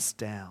weighing us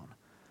down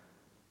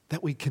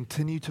that we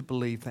continue to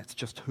believe that's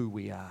just who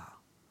we are.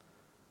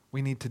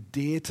 We need to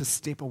dare to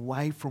step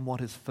away from what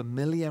is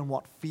familiar and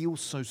what feels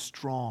so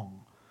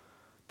strong,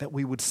 that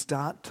we would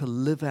start to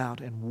live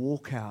out and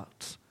walk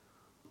out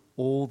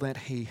all that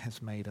He has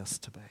made us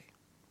to be.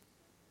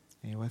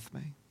 Are you with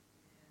me?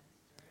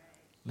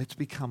 Let's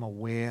become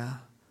aware.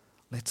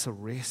 Let's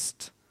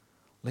arrest,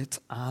 let's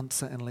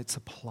answer, and let's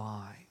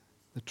apply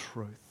the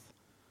truth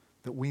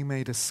that we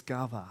may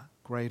discover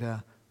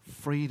greater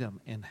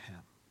freedom in Him.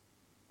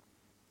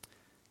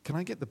 Can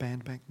I get the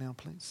band back now,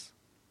 please?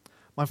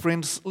 My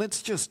friends,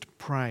 let's just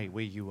pray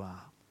where you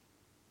are.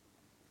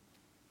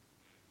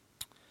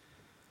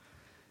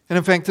 And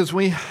in fact, as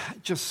we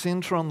just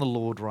center on the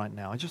Lord right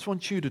now, I just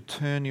want you to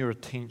turn your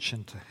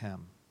attention to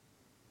Him.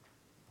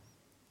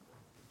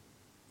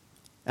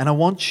 And I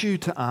want you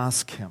to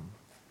ask Him,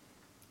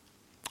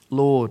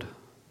 Lord,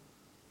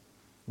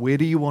 where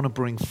do you want to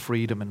bring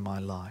freedom in my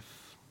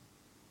life?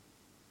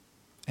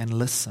 And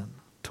listen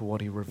to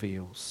what He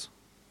reveals.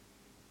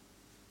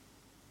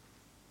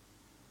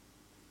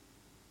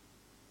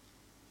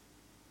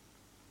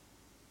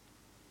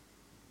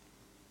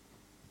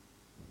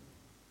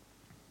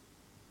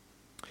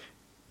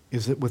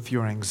 Is it with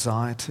your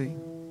anxiety?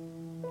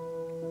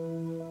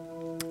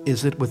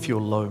 Is it with your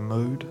low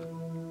mood?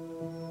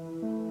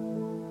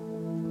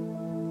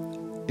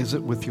 Is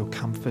it with your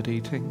comfort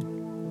eating?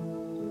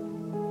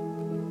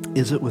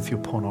 Is it with your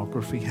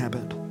pornography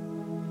habit?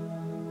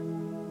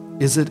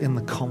 Is it in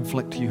the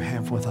conflict you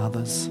have with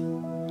others?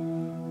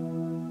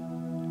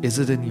 Is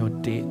it in your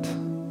debt?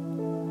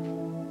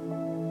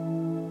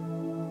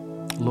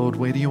 Lord,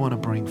 where do you want to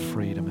bring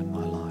freedom in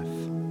my life?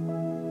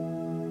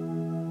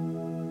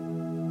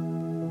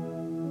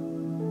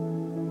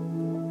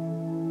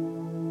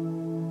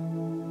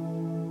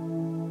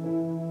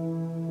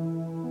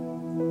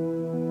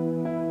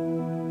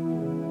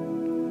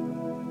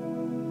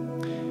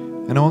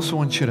 And I also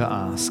want you to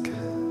ask,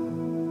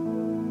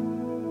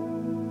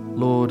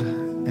 Lord,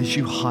 as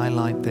you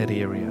highlight that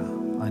area,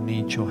 I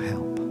need your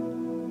help.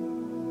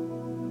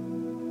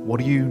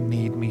 What do you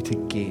need me to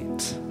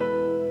get?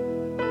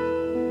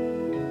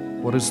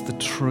 What is the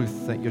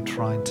truth that you're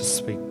trying to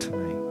speak to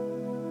me?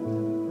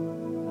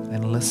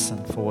 And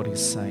listen for what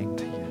he's saying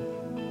to you.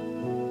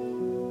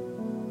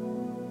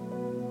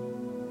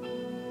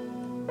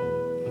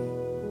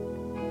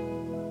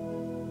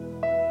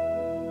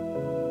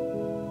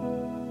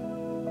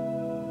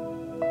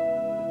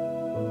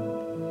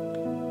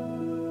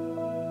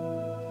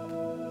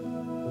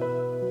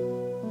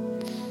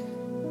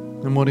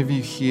 And whatever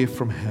you hear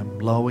from him,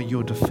 lower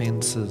your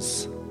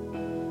defenses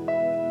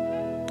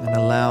and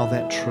allow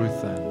that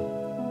truth in.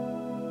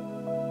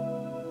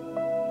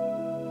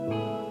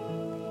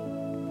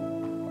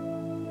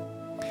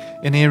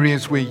 In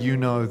areas where you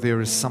know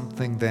there is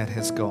something that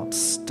has got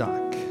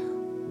stuck,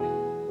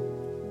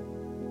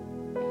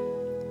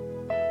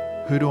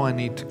 who do I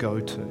need to go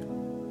to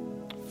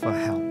for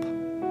help?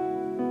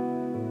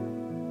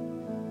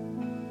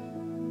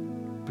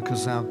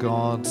 Because our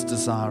God's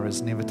desire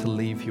is never to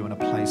leave you in a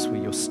place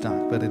where you're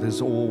stuck, but it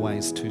is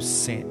always to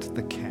set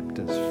the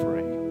captives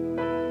free.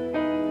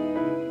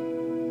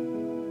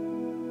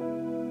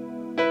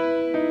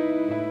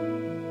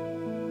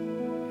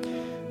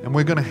 And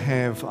we're going to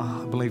have,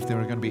 I believe there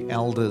are going to be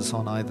elders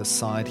on either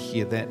side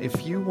here, that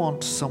if you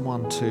want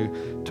someone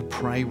to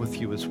pray with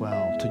you as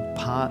well, to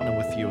partner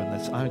with you in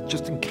this, I would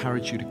just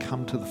encourage you to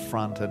come to the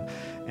front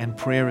and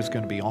prayer is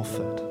going to be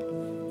offered.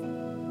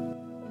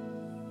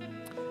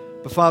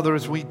 But Father,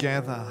 as we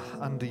gather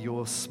under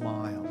your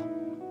smile,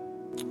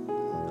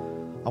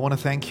 I want to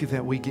thank you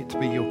that we get to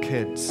be your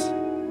kids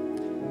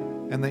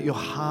and that your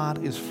heart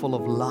is full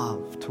of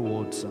love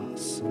towards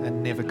us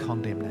and never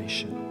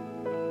condemnation.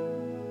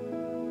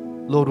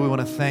 Lord, we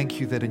want to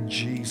thank you that in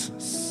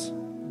Jesus,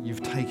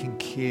 you've taken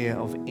care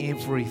of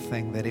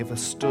everything that ever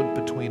stood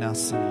between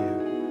us and you.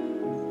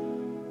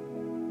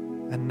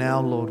 And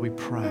now, Lord, we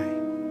pray,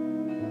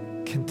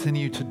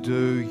 continue to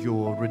do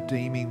your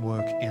redeeming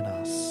work in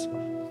us.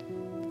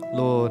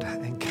 Lord,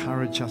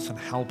 encourage us and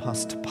help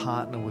us to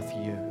partner with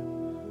you.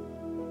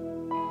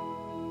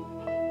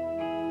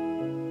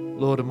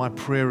 Lord, and my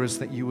prayer is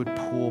that you would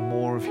pour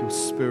more of your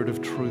spirit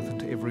of truth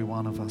into every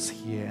one of us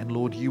here. And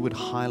Lord, you would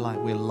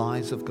highlight where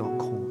lies have got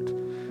caught.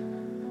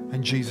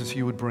 And Jesus,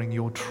 you would bring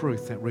your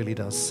truth that really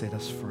does set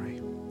us free.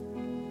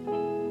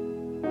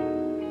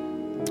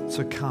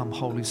 So come,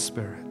 Holy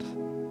Spirit.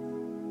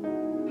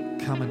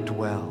 Come and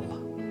dwell.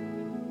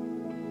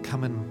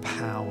 Come and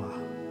empower.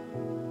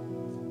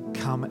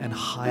 Come and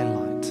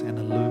highlight and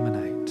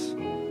illuminate.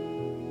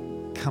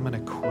 Come and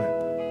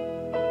equip.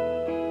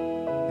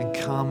 And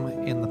come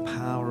in the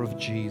power of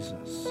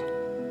Jesus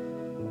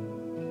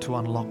to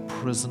unlock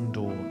prison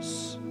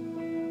doors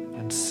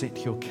and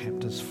set your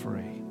captives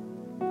free.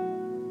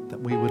 That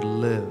we would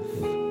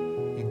live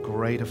in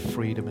greater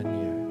freedom in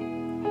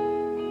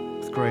you,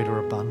 with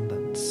greater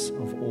abundance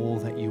of all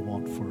that you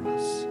want for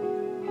us.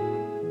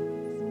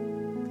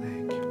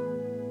 Thank you.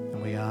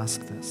 And we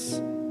ask this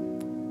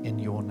in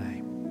your name.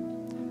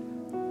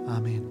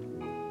 Amen.